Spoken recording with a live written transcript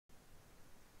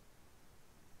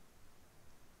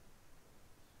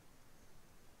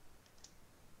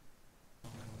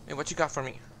Hey, what you got for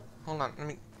me? Hold on, let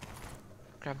me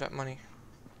grab that money.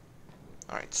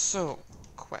 Alright, so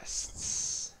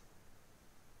quests.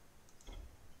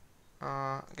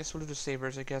 I guess we'll do the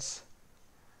sabers, I guess.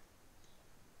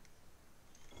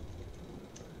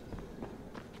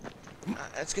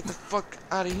 Let's get the fuck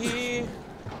out of here.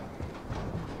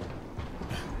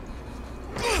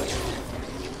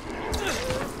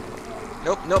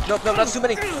 Nope, nope, nope, nope, that's too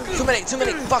many. Too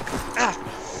many, fuck.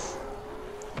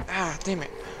 Ah, damn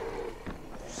it.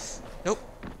 Nope.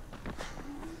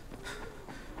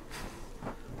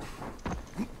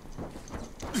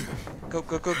 Go,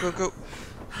 go, go, go, go.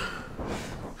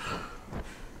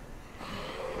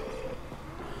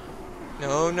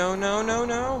 No, no, no, no,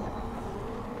 no.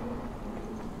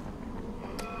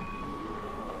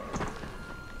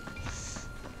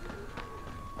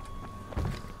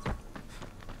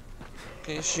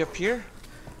 Okay, is she up here?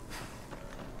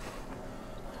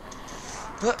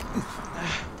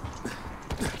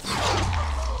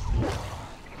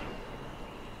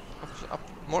 Up,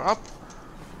 more up?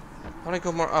 How do I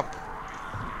go more up?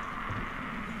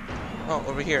 Oh,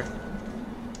 over here.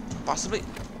 Possibly?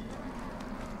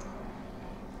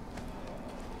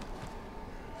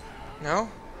 No?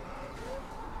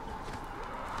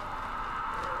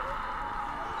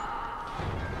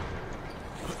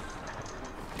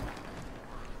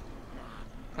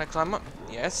 Can I climb up?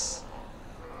 Yes.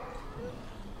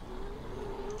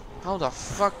 How the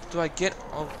fuck do I get?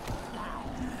 Oh.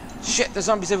 Shit, there's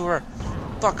zombies everywhere.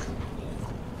 Fuck.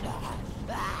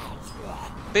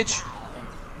 Bitch.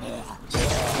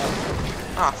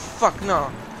 Ah, fuck, no.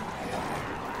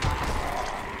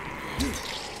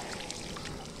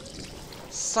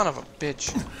 Son of a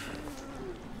bitch.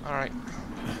 Alright.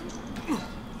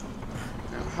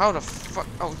 Now, how the fuck?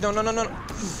 Oh, no, no, no, no.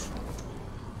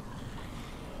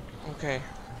 Okay.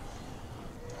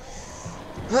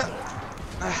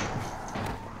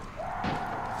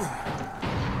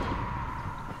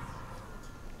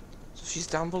 So she's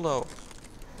down below.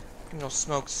 No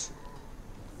smokes.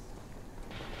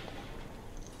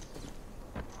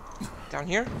 Down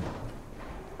here?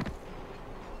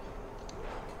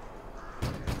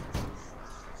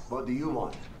 What do you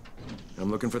want?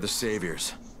 I'm looking for the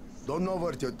Saviors. Don't know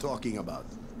what you're talking about.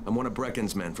 I'm one of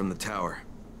Brecken's men from the tower.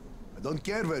 I don't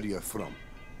care where you're from.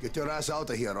 Get your ass out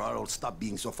of here or I'll stop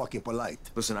being so fucking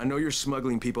polite. Listen, I know you're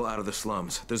smuggling people out of the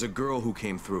slums. There's a girl who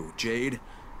came through, Jade.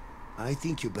 I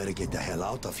think you better get the hell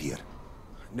out of here.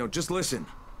 No, just listen.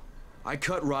 I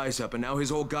cut Rise up and now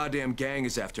his whole goddamn gang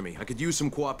is after me. I could use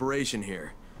some cooperation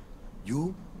here.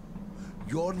 You?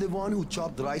 You're the one who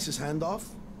chopped Rice's hand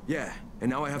off? Yeah,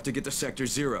 and now I have to get to Sector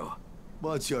 0.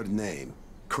 What's your name?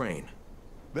 Crane.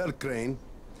 Well, Crane,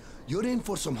 you're in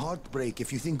for some heartbreak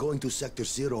if you think going to Sector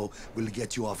 0 will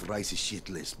get you off Rice's shit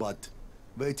list, but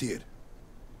wait here.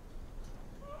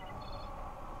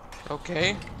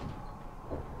 Okay.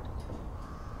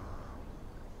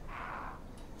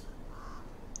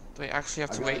 Do I actually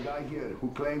have to wait? I got a guy here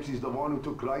who claims he's the one who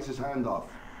took Rice's hand off.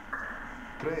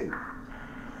 Crane.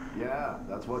 Yeah,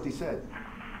 that's what he said.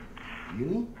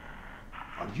 Really?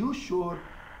 Are you sure?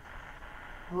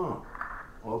 Huh.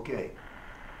 Okay.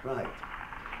 Right.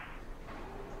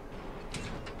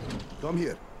 Come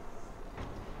here.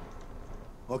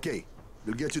 Okay,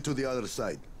 we'll get you to the other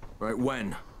side. Right,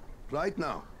 when? Right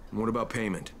now. And what about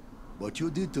payment? What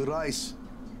you did to Rice,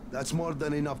 that's more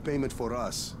than enough payment for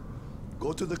us.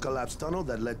 Go to the collapsed tunnel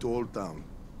that led to Old Town.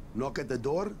 Knock at the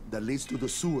door that leads to the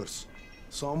sewers.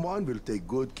 Someone will take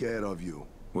good care of you.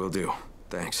 Will do.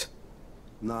 Thanks.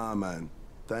 Nah, man.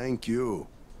 Thank you.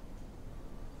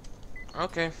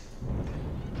 Okay.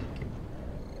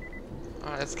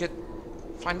 Alright, let's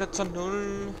find the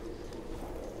tunnel.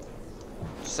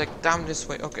 Just like down this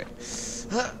way. Okay.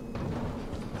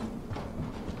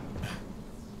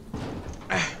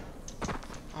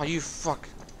 Oh, you fuck.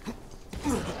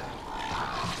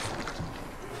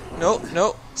 No,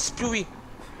 no. Spewy.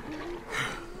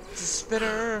 It's a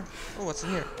spitter. Oh, what's in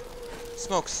here?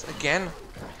 Smokes. Again?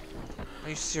 Are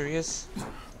you serious?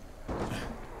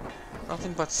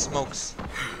 Nothing but smokes.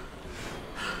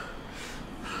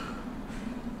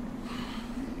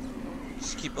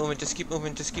 Just keep moving, just keep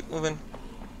moving, just keep moving.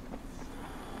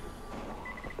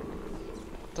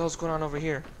 What the hell's going on over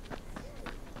here?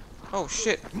 Oh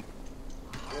shit.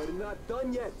 We're not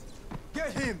done yet.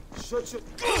 Get him! Shut your...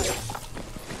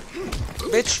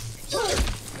 Bitch!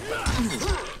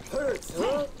 Hurts,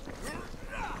 huh?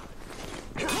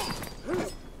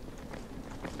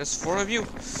 There's 4 of you.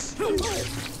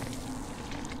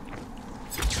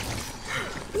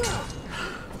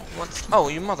 What? Oh,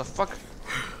 you motherfucker.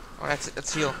 Oh, that's it.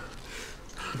 Let's heal.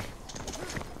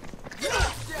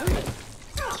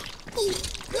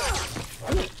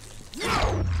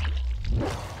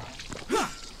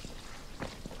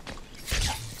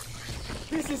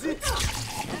 This is it.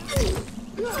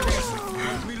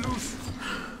 Let me loose.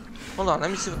 Hold on, let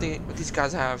me see what these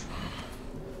guys have.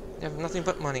 They have nothing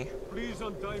but money. Please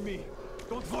untie me.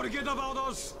 Don't forget about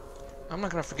us. I'm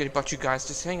not gonna forget about you guys.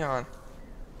 Just hang on.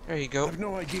 There you I go. have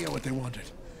no idea what they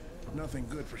wanted. Nothing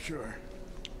good for sure.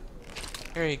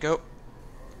 There you go.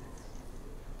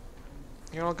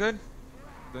 You're all good?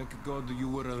 Thank God you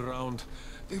were around.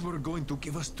 They were going to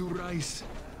give us 2 rice.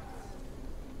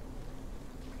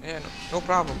 Yeah, no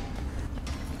problem.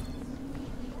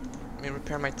 Let me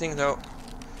repair my thing though.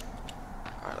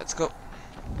 Alright, let's go.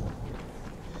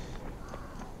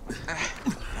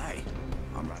 Hi.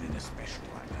 I'm running a special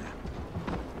right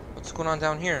now. What's going on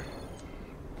down here?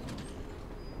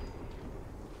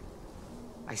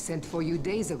 I sent for you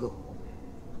days ago.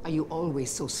 Are you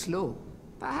always so slow?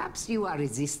 Perhaps you are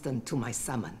resistant to my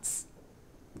summons.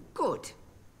 Good.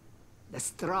 The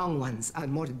strong ones are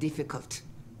more difficult,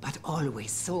 but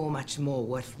always so much more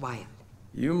worthwhile.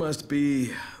 You must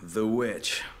be the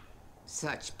witch.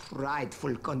 Such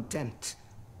prideful contempt.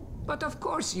 But of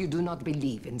course you do not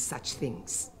believe in such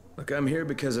things. Look, I'm here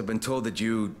because I've been told that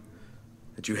you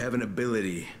have an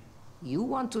ability. You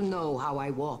want to know how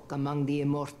I walk among the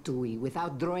Immortui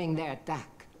without drawing their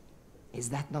attack. Is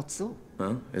that not so?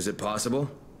 Huh? Is it possible?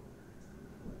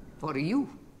 For you?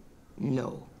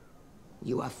 No.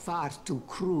 You are far too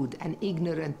crude and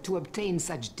ignorant to obtain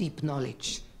such deep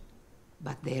knowledge.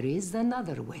 But there is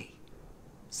another way.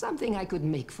 Something I could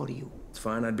make for you. It's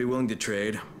fine, I'd be willing to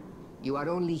trade. You are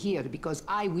only here because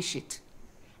I wish it.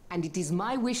 And it is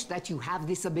my wish that you have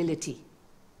this ability.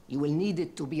 You will need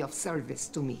it to be of service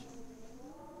to me.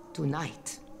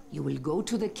 Tonight, you will go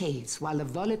to the caves while the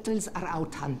volatiles are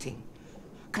out hunting.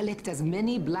 Collect as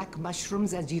many black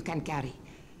mushrooms as you can carry.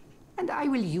 And I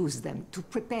will use them to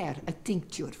prepare a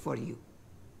tincture for you.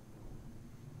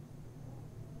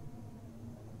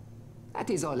 That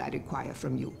is all I require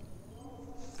from you.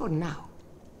 For now.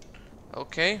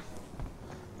 Okay.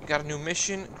 We got a new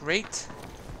mission. Great.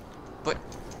 But...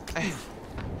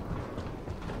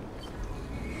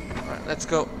 Alright, let's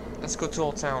go. Let's go to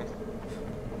Old Town.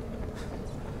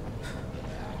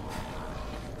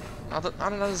 Not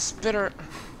another spitter.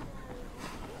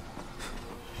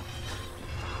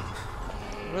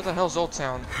 Where the hell's Old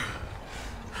Town?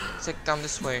 Let's take down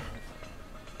this way.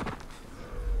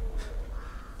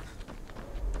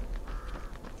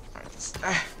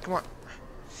 Alright, come on.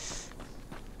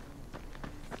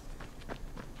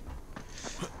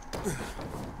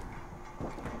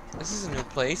 This is a new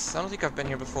place. I don't think I've been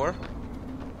here before.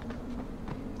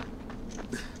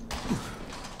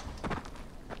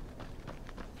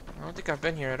 I don't think I've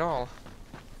been here at all.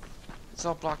 It's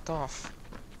all blocked off.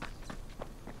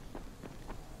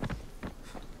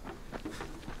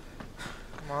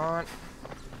 Come on.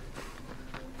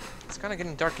 It's kind of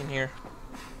getting dark in here.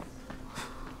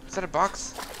 Is that a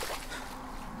box?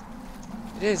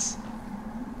 It is.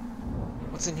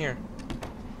 What's in here?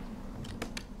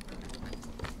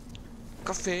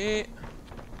 Coffee.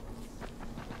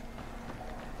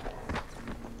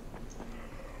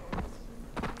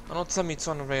 Oh, don't tell me it's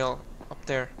on the rail up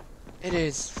there. It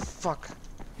is. Fuck.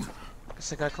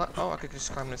 Guess I gotta climb. Oh, I could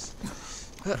just climb this.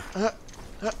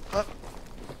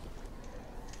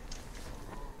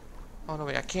 Oh no,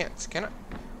 wait, I can't. Can I?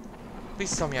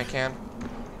 Please tell me I can.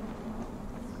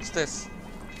 What's this?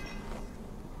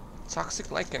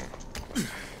 Toxic lichen.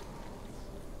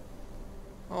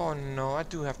 Oh no, I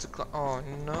do have to climb. Oh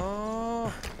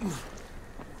no.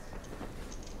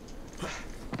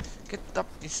 Get up,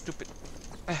 you stupid.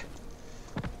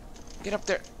 Get up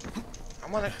there.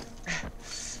 I want it.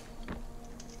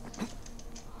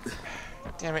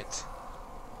 Damn it.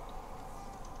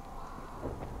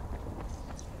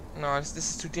 No, this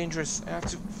is too dangerous. I have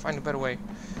to find a better way.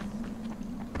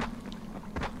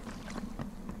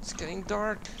 It's getting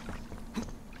dark.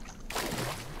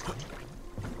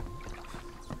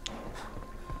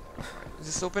 Is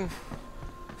this open?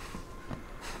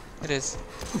 It is.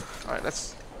 Alright,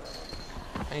 let's...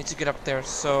 I need to get up there,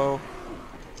 so...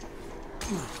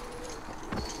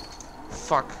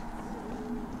 Fuck.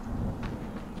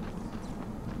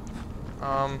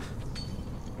 I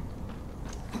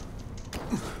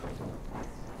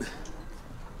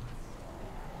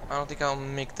don't think I'll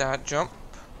make that jump.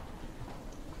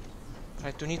 But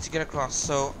I do need to get across,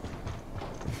 so...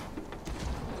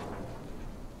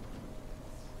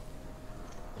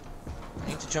 I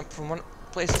need to jump from one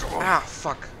place to... Ah,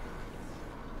 fuck.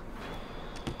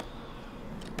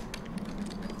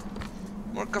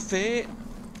 More coffee.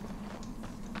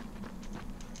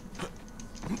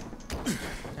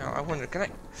 Now, I wonder, can I...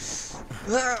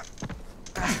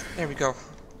 There we go.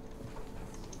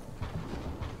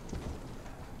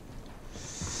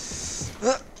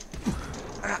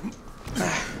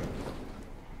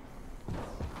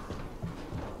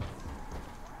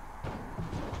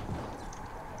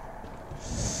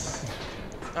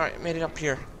 Alright, made it up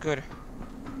here. Good.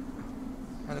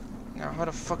 Now, how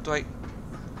the fuck do I...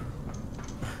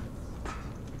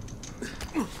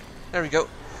 There we go.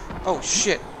 Oh,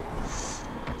 shit.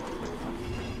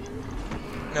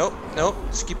 Nope, nope.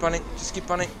 Just keep running. Just keep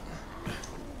running.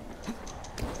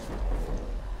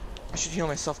 I should heal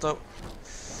myself, though.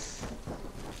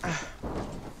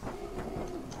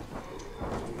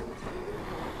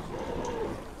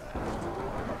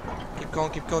 Keep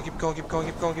going, keep going, keep going, keep going,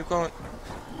 keep going, keep going.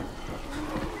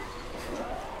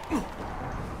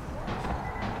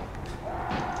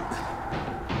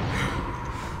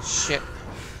 Shit.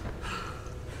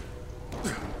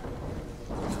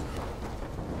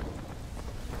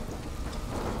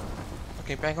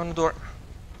 Okay, bang on the door.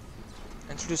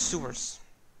 Enter the sewers.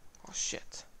 Oh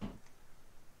shit.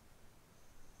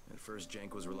 At first,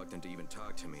 Jank was reluctant to even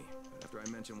talk to me, but after I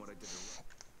mentioned what I did to...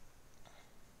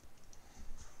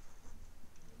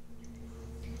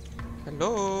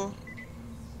 Hello?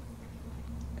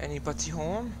 Anybody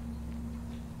home?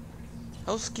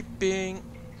 Housekeeping.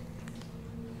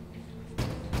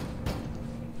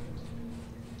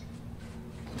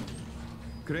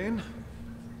 Crane?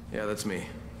 Yeah, that's me.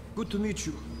 Good to meet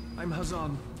you. I'm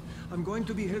Hazan. I'm going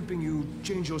to be helping you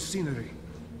change your scenery.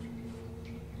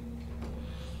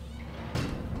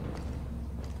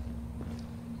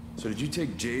 So did you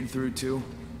take Jade through too?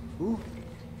 Who?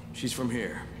 She's from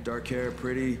here. Dark hair,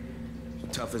 pretty,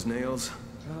 tough as nails.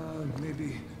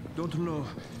 Maybe. Don't know.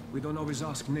 We don't always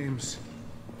ask names.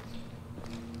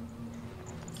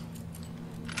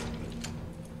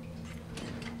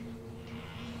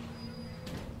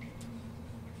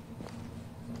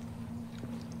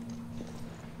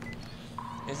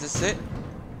 Is this it?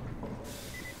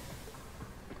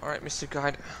 Alright, Mr.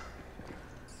 Guide.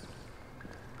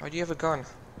 Why do you have a gun?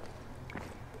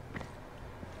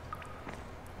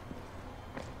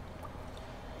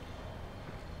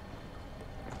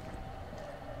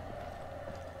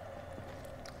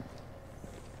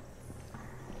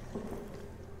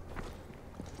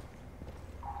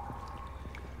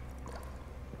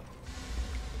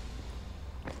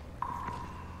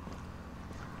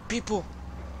 People!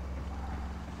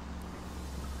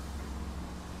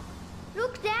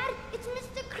 Look, Dad, it's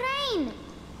Mr. Crane.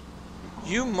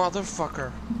 You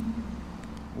motherfucker.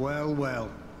 Well, well.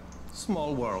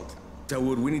 Small world.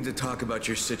 Dawood, we need to talk about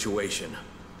your situation.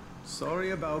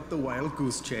 Sorry about the wild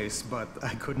goose chase, but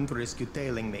I couldn't risk you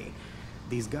tailing me.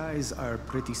 These guys are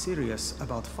pretty serious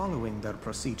about following their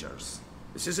procedures.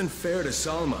 This isn't fair to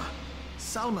Salma.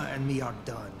 Salma and me are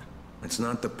done. That's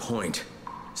not the point.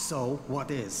 So,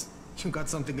 what is? You got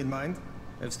something in mind?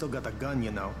 I've still got a gun,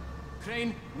 you know.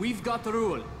 Crane, we've got the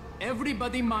rule.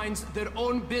 Everybody minds their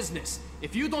own business.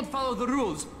 If you don't follow the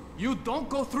rules, you don't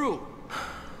go through.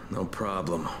 No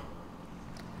problem.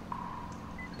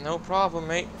 No problem,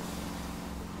 mate.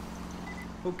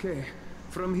 Okay.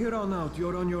 From here on out,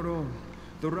 you're on your own.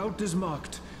 The route is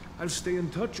marked. I'll stay in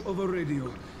touch over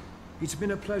radio. It's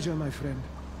been a pleasure, my friend.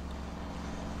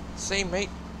 Same, mate.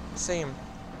 Same.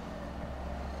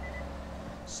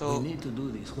 So... We need to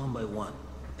do this one by one.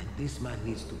 And this man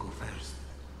needs to go first.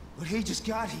 But he just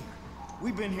got here.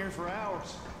 We've been here for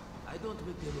hours. I don't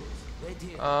make the rules. Wait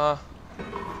here.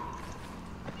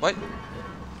 What?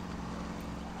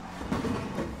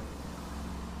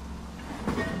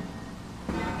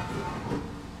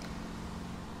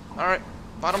 Alright,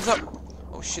 bottoms up.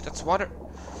 Oh shit, that's water.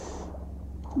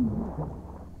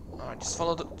 Alright, just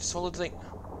follow the thing.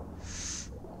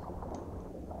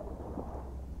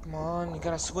 Come on, you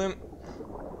gotta swim.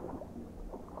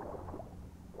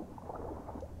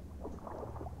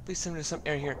 Please tell me there's some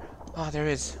air here. Oh, there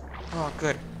is. Oh,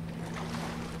 good.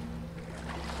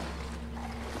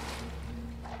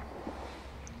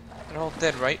 They're all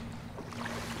dead, right?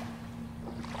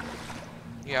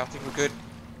 Yeah, I think we're good.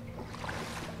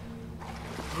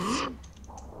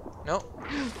 No.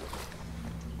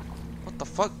 What the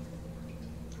fuck?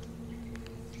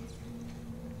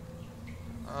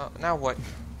 Now what?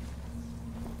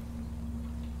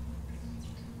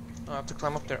 Oh, I have to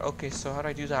climb up there. Okay, so how do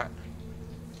I do that?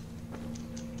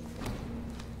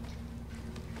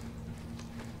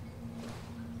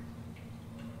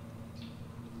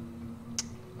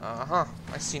 Uh-huh.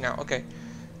 I see now. Okay.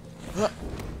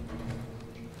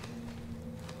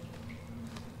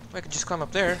 I could just climb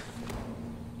up there.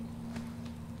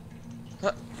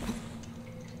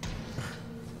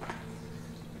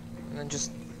 And then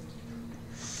just...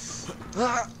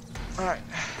 Alright.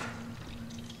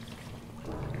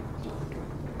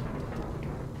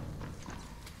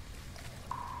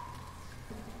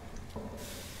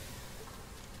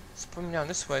 It's putting me down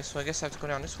this way, so I guess I have to go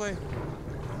down this way.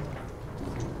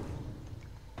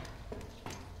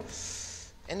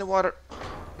 water.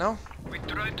 No? We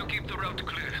tried to keep the route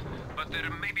clear, but there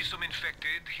may be some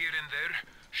infected here and there.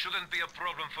 Shouldn't be a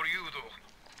problem for you, though.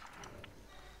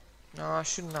 No, it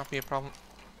should not be a problem.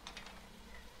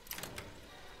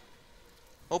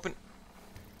 Open.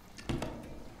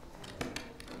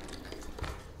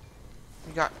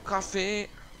 We got coffee.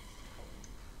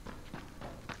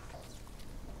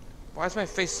 Why is my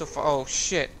face so far? Oh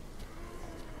shit.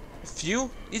 A few?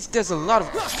 There's a lot of.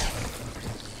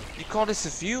 You call this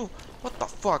a few? What the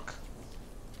fuck?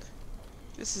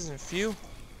 This isn't few.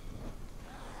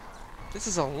 This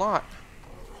is a lot.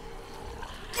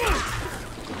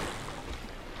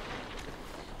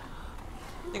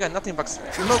 You got nothing but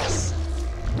smokes.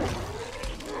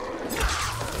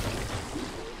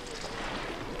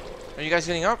 Are you guys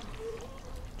getting up?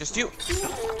 Just you.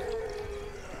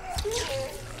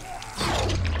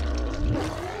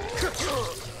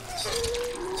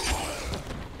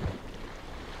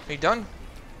 Are you done?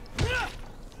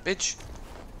 Bitch.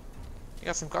 You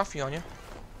got some coffee on you.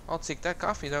 I'll take that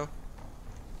coffee though.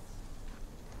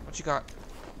 What you got?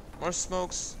 More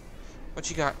smokes. What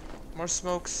you got? More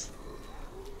smokes.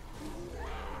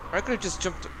 Or I could have just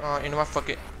jumped. You know what? Fuck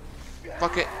it.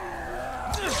 Fuck it.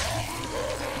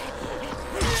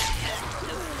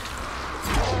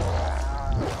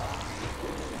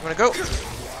 You wanna go?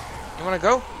 You wanna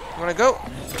go? You wanna go?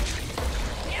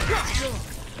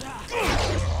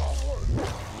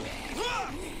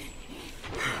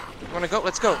 You wanna go?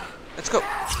 Let's go. Let's go.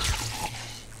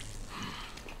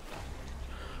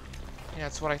 Yeah,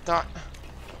 that's what I thought.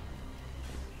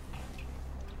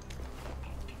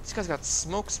 These guys got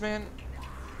smokes, man.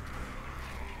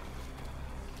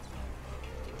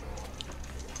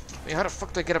 Wait, how the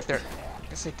fuck do I get up there?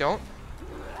 Guess I don't.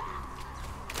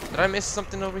 Did I miss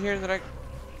something over here that I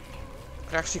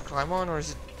could actually climb on, or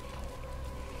is it?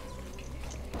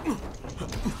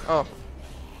 Oh.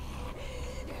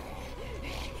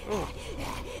 Ooh.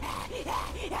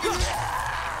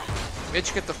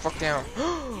 Bitch, get the fuck down.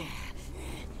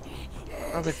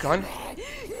 Another gun?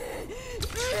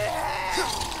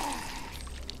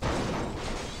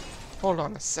 Hold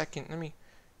on a second. Let me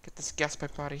get this gas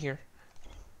pipe out of here.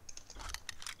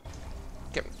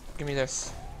 Give me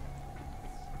this.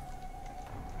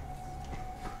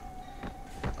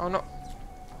 Oh no.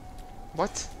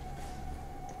 What?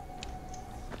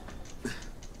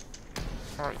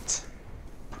 Alright.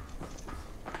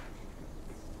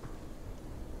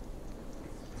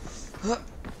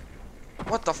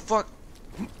 What the fuck?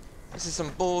 This is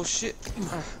some bullshit.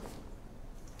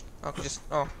 I could just.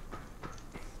 Oh.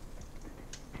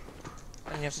 I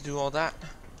didn't have to do all that.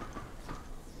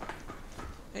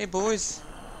 Hey, boys.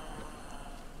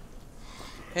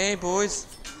 Hey, boys.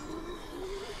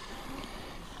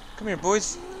 Come here,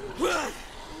 boys.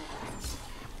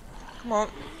 Come on.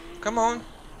 Come on.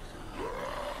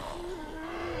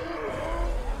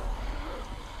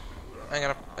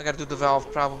 I gotta do the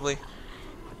valve probably.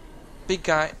 Big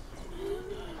guy.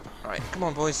 Alright, come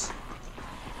on, boys.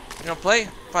 You wanna play?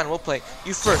 Fine, we'll play.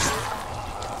 You first.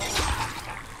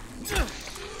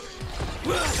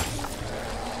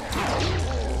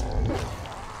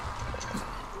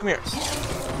 Come here.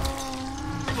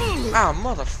 Ah,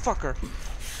 motherfucker.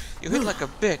 You hit like a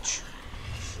bitch.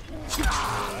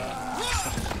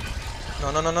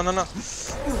 No, no, no, no, no, no.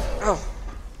 Oh.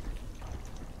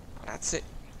 That's it.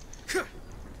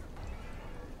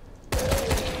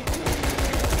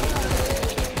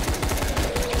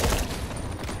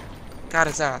 Got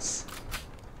his ass.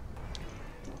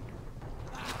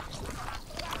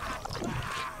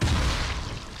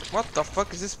 What the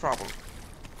fuck is this problem?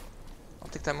 I'll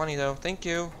take that money though. Thank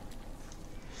you.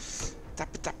 Tap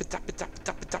it, tap it, tap it, tap it,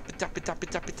 tap it, tap it, tap it, tap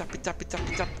it, tap it, tap it, tap it, tap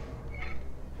it, tap it.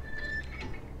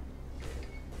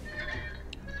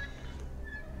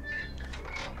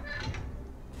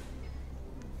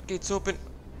 Gates open.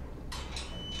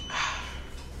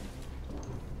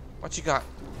 What you got?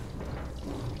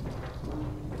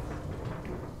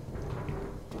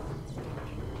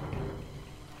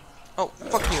 Oh,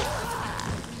 fuck you.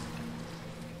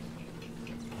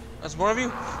 There's more of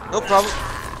you? No problem.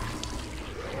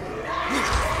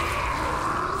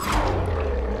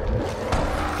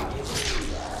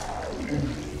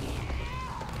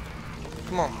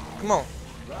 Come on, come on.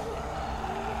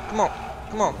 Come on,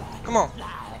 come on, come on.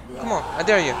 Come on, I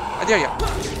dare you. I dare you.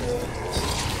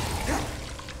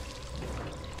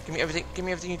 Give me everything. Give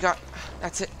me everything you got.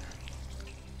 That's it.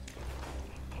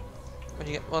 What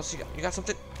do you got? What else you got? You got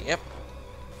something? Yep.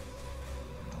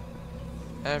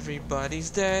 Everybody's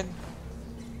dead.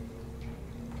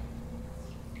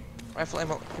 Rifle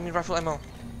ammo. Give me rifle ammo.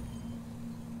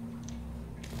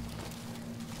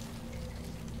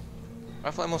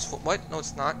 Rifle ammo's full. What? No,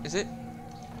 it's not. Is it?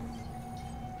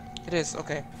 It is.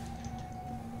 Okay.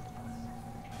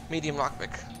 Medium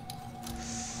lockpick.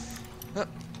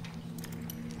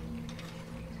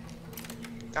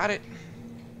 Got it.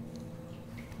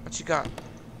 What you got?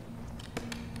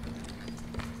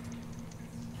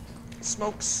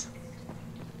 Smokes.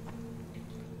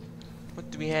 What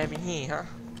do we have in here, huh?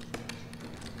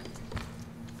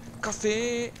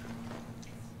 Coffee.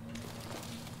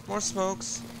 More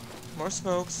smokes. More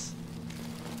smokes.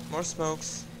 More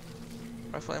smokes.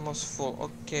 Rifle ammo's full.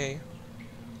 Okay.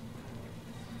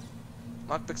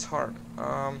 Lockpick's hard.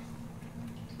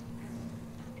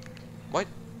 What?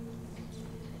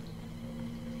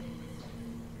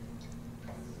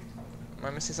 Am I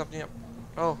missing something up?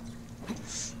 Oh.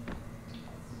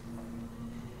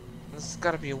 There's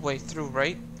gotta be a way through,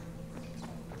 right?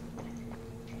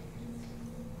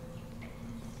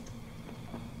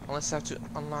 Unless I have to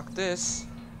unlock this.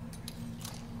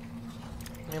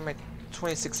 I need my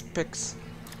 26 picks.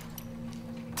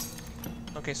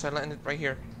 Okay, so I landed right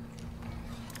here.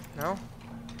 No?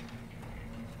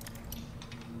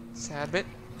 Sad bit.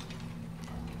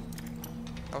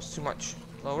 That was too much.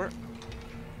 Lower.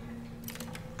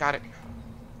 Got it.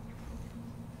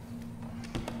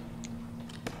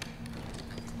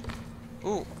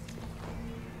 Ooh.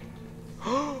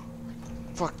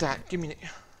 Fuck that. Give me the...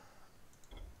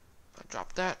 I'll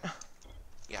drop that.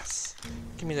 Yes.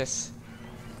 Give me this.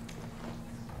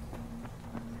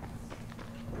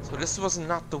 So this was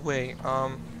not the way.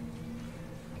 Oh.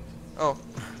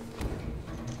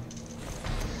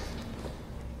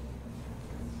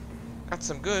 Got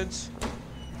some goods.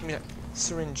 Give me that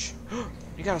syringe.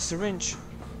 You got a syringe.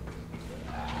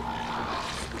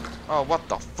 Oh, what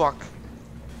the fuck?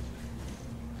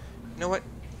 You know what?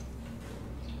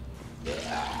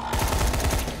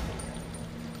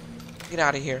 Get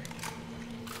out of here.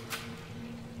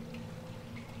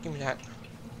 Give me that.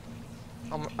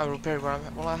 I'll repair it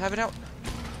while I have it out.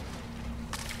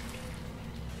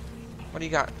 What do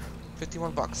you got?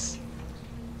 51 bucks.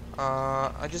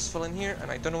 I just fell in here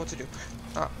and I don't know what to do.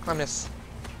 Climb this.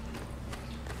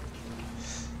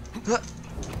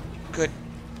 Good.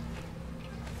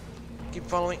 Keep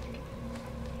following.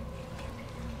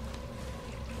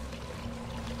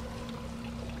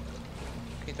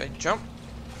 Okay, do I jump?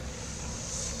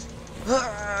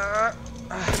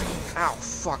 Ow,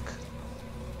 fuck.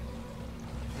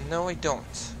 No, I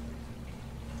don't.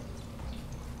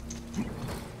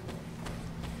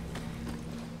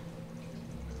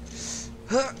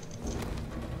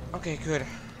 Okay, good.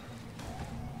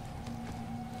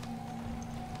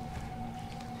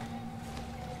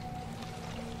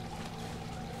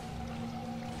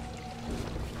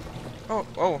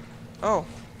 Oh.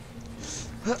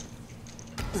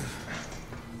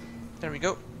 There we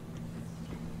go.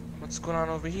 What's going on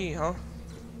over here, huh?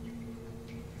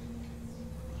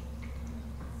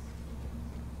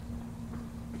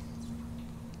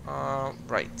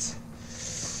 Right.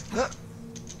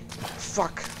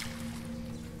 Fuck.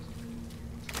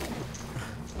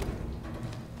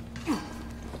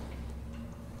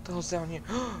 What the hell's down here?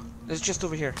 There's just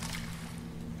over here.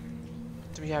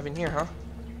 What do we have in here, huh?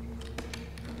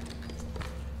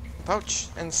 Pouch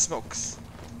and smokes.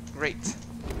 Great.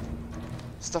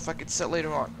 Stuff I could sell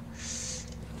later on.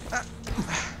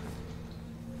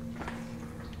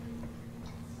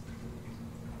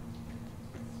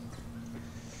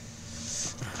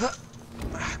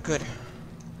 Good.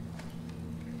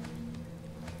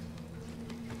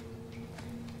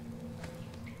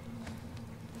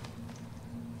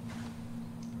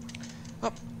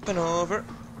 Up and over.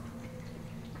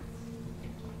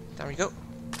 There we go.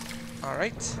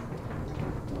 Alright.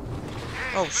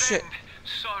 Oh shit.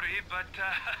 Sorry, but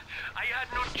I had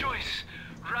no choice.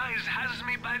 Rise has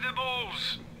me by the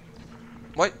balls.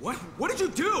 What? What did you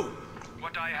do?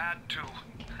 What I had to.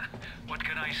 What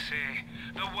can I say?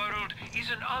 The world is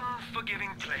an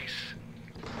unforgiving place.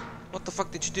 What the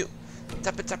fuck did you do?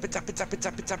 Tap it, tap it, tap it, tap it,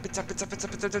 tap it, tap it, tap it, tap it,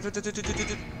 tap it, tap it, tap it, tap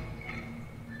it.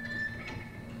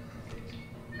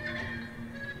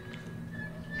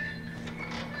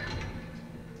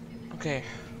 Okay.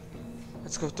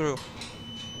 Let's go through.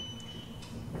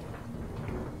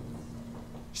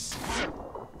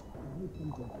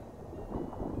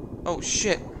 Oh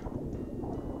shit.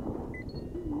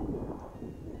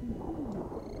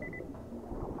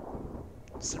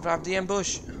 Survive the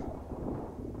ambush.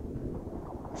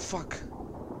 Fuck.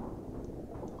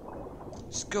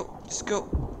 Just go. Just go.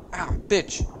 Ow,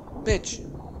 bitch. Bitch.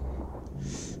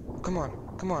 Come on.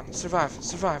 Come on. Survive.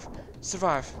 Survive.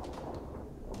 Survive.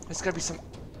 There's gotta be some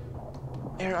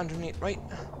air underneath, right?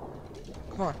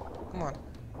 Come on. Come on.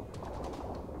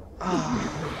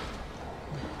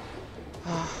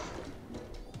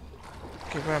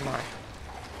 Okay, where am I?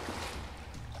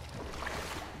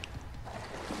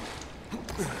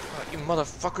 You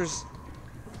motherfuckers!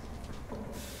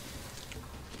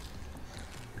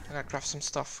 I gotta craft some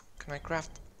stuff. Can I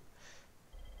craft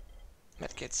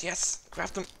medkits? Yes!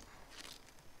 Craft them!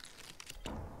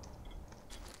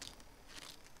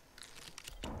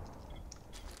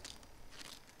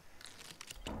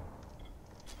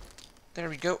 There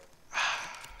we go.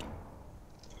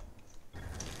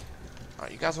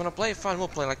 Alright, you guys wanna play? Fine, we'll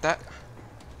play like that.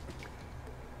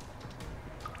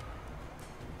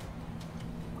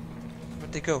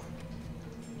 Where'd they go?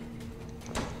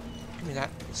 Give me that.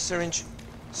 Syringe.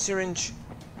 Syringe.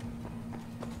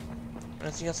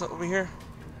 Anything else over here?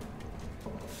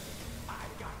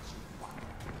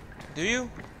 Do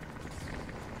you?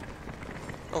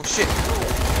 Oh shit.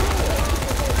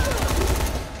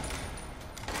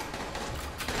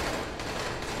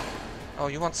 Oh,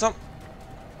 you want some?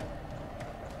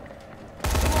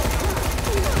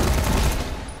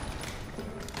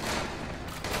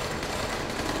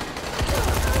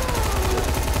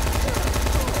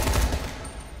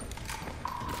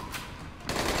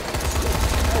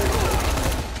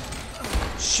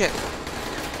 Shit.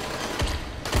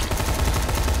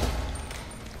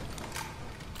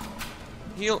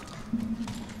 Heal. What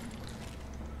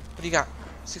do you got?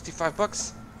 65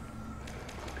 bucks?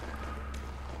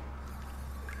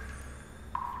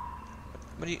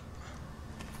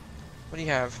 What do you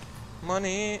have?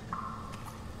 Money.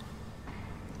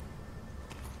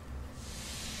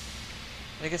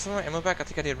 Did I get some of my ammo back? I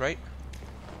think I did, right?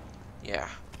 Yeah.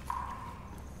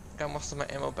 Got most of my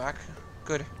ammo back.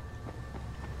 Good.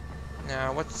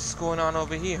 Now, what's going on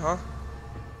over here, huh?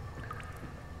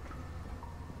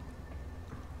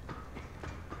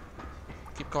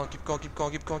 Keep going, keep going, keep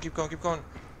going, keep going, keep going, keep going.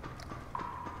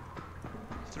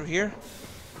 Through here?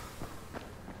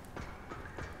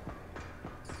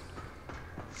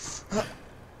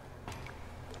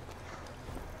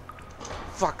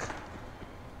 Fuck.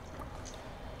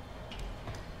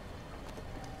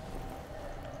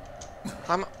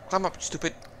 Climb up,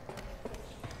 stupid.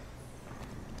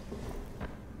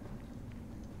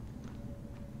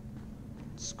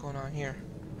 What's going on here?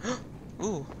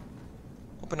 Ooh.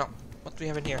 Open up. What do we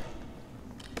have in here?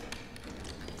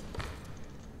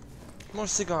 More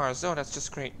cigars. Oh, that's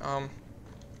just great.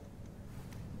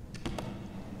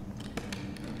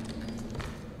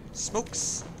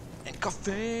 Smokes and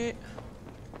coffee.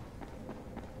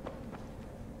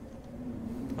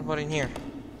 What about in here?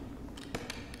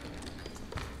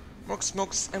 More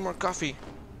smokes and more coffee.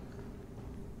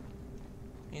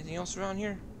 Anything else around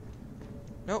here?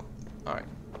 Nope. Alright.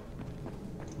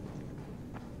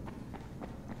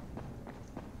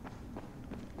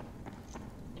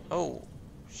 Oh.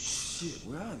 Shit,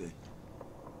 where are they?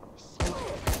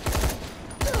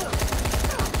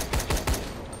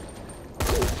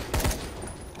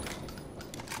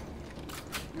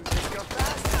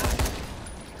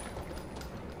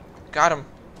 Got him.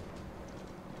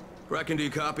 Reckon, do you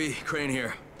copy? Crane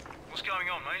here. What's going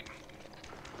on, mate?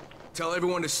 Tell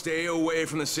everyone to stay away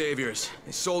from the Saviors.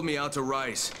 They sold me out to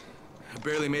Rice. I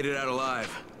barely made it out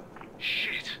alive.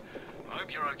 Shit. I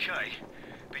hope you're okay.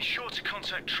 Be sure to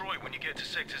contact Troy when you get to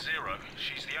Sector 0.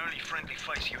 She's the only friendly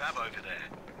face you have over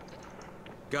there.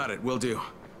 Got it, will do.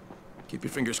 Keep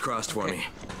your fingers crossed for me.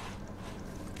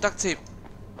 Duct tape.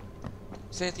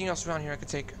 Is there anything else around here I could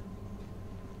take?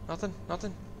 Nothing?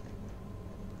 Nothing?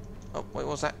 Oh, wait, what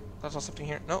was that? I saw something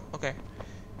here. No? Okay.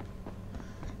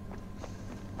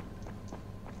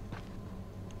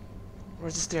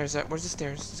 Where's the stairs at? Where's the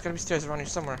stairs? There's gotta be stairs around here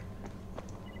somewhere.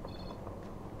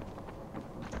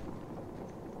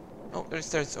 Oh, there's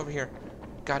stairs over here.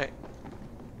 Got it.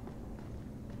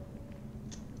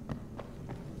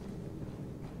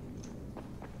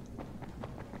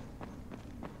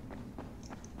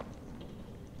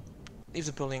 Leave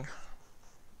the building.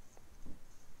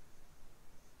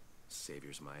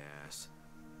 Savior's my ass.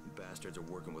 You bastards are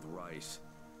working with Rice.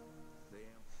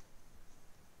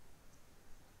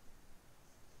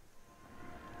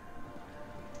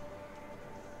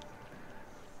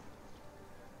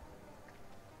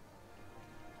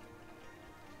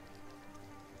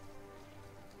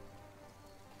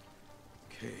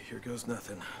 Okay, here goes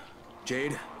nothing.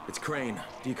 Jade, it's Crane.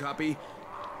 Do you copy?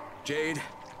 Jade,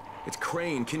 it's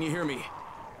Crane. Can you hear me?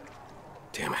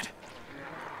 Damn it.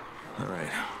 All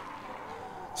right.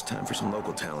 It's time for some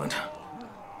local talent.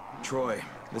 Troy,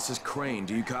 this is Crane.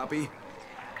 Do you copy?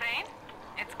 Crane?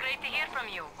 It's great to hear from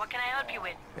you. What can I help you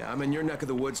with? Yeah, I'm in your neck of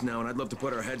the woods now, and I'd love to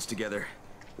put our heads together.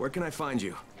 Where can I find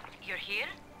you? You're here?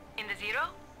 In the Zero?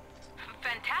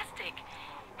 Fantastic.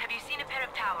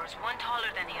 taller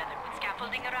than the other, with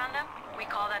scaffolding around them. We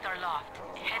call that our loft.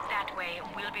 Head that way,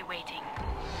 we'll be waiting.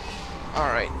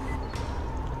 Alright.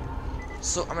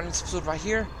 So, I'm gonna end this episode right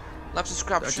here. Like,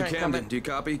 subscribe, share, and Camden, comment. do you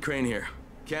copy? Crane here.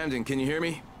 Camden, can you hear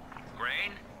me?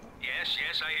 Crane? Yes,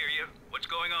 I hear you. What's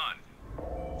going on?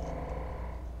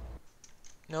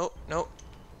 Nope.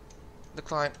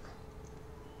 Decline.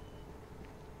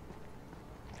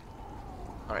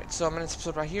 Alright, so I'm gonna end this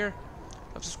episode right here.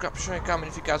 Like, subscribe, share, and comment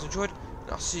if you guys enjoyed.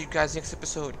 And I'll see you guys next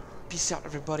episode. Peace out,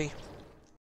 everybody.